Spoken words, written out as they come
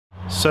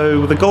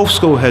So the golf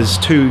school has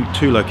two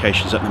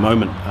locations at the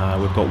moment.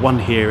 We've got one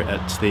here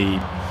at the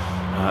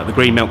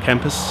Greenmount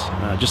campus,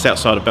 just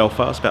outside of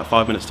Belfast, about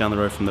 5 minutes down the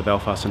road from the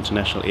Belfast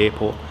International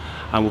Airport.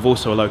 And we've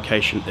also a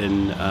location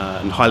in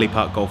Highley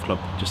Park Golf Club,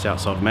 just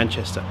outside of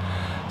Manchester.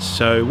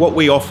 So what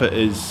we offer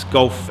is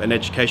golf and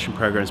education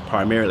programs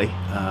primarily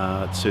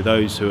to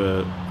those who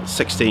are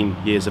 16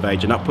 years of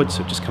age and upwards,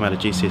 who've just come out of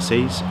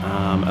GCSEs,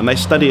 and they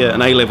study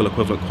an A-level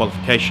equivalent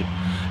qualification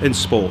in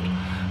sport,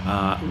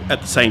 at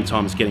the same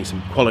time as getting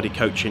some quality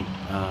coaching,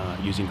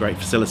 using great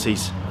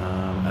facilities,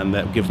 and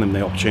that will give them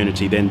the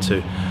opportunity then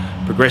to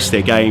progress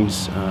their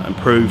games,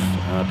 improve,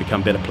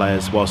 become better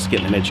players whilst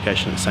getting an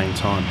education at the same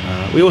time.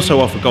 We also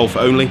offer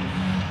golf-only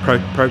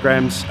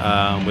programs,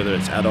 whether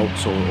it's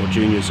adults or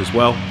juniors as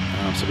well.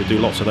 So we do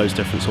lots of those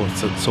different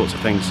sorts of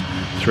things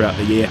throughout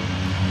the year.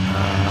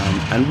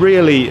 And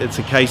really it's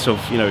a case of,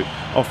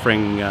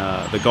 offering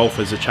the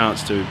golfers a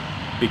chance to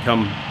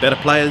become better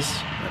players,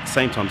 at the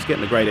same time as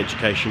getting a great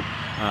education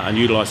and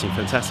utilising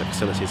fantastic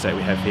facilities that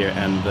we have here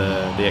and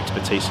the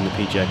expertise in the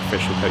PGA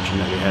professional coaching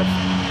that we have.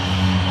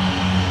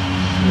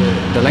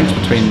 The links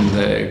between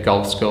the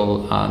golf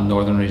school and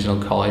Northern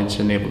Regional College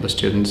enable the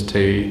students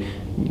to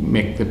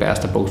make the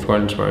best of both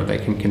worlds, where they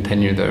can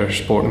continue their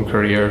sporting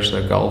careers,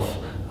 their golf,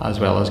 as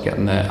well as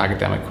getting the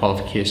academic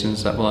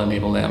qualifications that will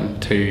enable them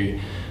to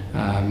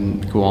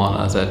go on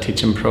as a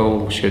teaching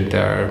pro should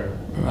their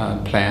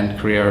playing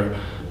career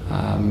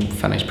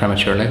finish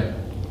prematurely.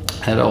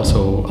 It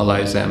also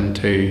allows them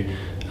to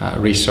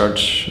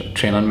research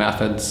training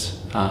methods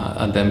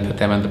and then put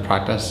them into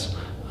practice.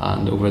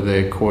 And over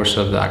the course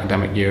of the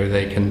academic year,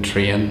 they can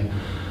train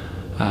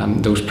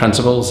those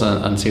principles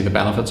and see the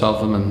benefits of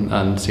them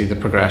and see the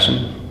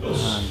progression.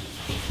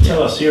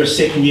 Tell us, you're a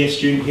second year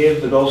student here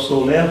at the golf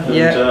school now, and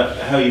yeah.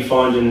 How are you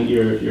finding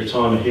your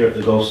time here at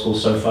the golf school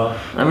so far?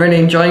 I'm really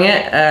enjoying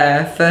it.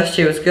 First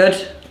year was good,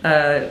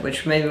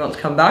 which made me want to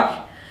come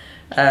back.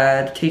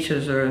 The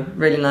teachers were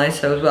really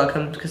nice. I was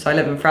welcomed because I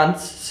live in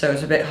France, so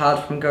it's a bit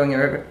hard from going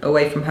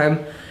away from home.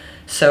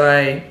 So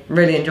I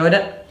really enjoyed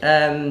it.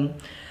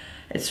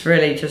 It's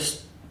really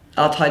just,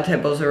 our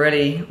timetables are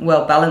really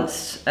well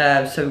balanced,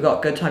 so we've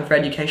got good time for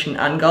education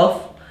and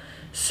golf.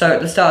 So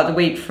at the start of the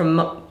week,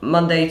 from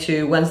Monday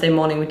to Wednesday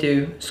morning, we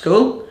do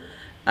school,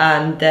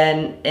 and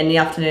then in the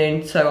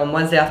afternoon, so on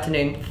Wednesday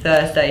afternoon,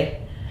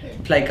 Thursday,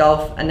 we play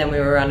golf, and then we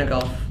were around a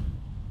golf.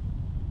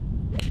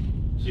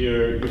 So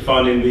you're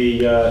finding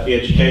the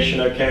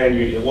education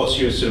okay, and what's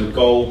your sort of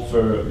goal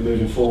for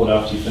moving forward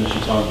after you finish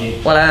your time here?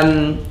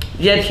 Well,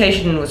 the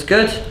education was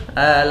good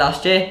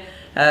last year.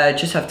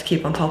 Just have to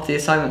keep on top of the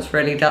assignments,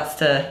 really. That's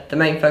the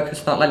main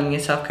focus, not letting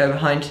yourself go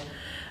behind.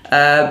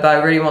 But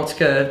I really want to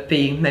go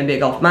be maybe a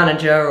golf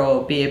manager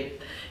or be a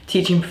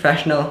teaching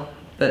professional,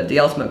 but the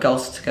ultimate goal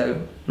is to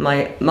go,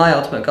 my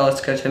ultimate goal is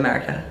to go to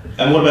America.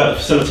 And what about the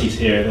facilities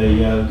here? Are they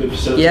good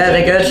facilities? Yeah,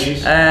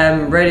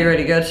 they're good,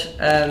 really good.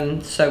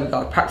 So we've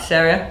got a practice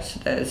area, so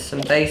there's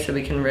some days so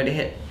we can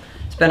really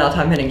spend our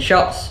time hitting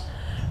shots.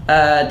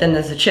 Then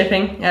there's a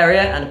chipping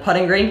area and a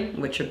putting green,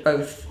 which are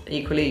both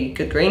equally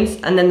good greens.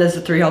 And then there's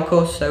a 3-hole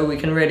course, so we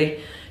can really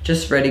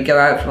go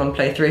out if we want to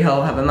play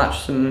 3-hole, have a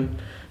match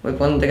with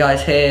one of the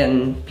guys here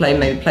and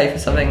maybe play for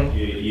something.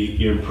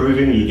 You're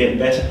improving, you're getting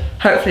better?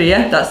 Hopefully,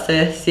 yeah, that's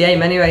the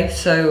aim anyway.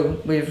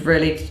 So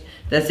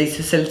there's these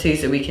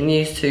facilities that we can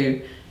use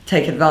to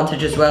take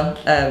advantage as well,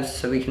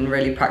 so we can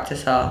really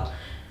practice our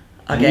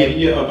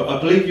game. I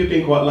believe you've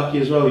been quite lucky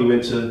as well. You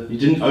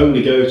didn't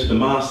only go to the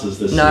Masters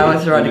this year. No, I went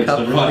to the Ryder Cup.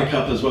 The Ryder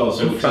Cup as well.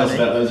 So tell us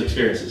about those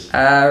experiences.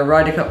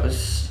 Ryder Cup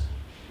was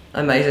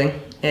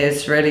amazing.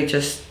 It's really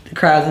just the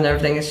crowds and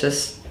everything is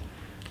just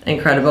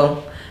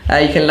incredible.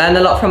 You can learn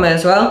a lot from it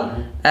as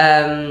well.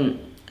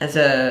 As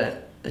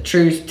a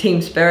true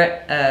team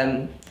spirit,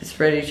 it's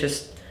really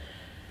just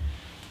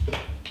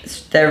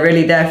they're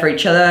really there for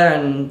each other,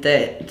 and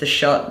the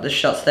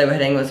shots they were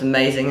hitting was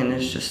amazing, and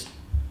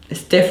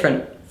it's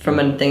different from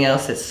anything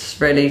else. It's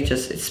really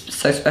it's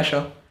so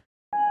special.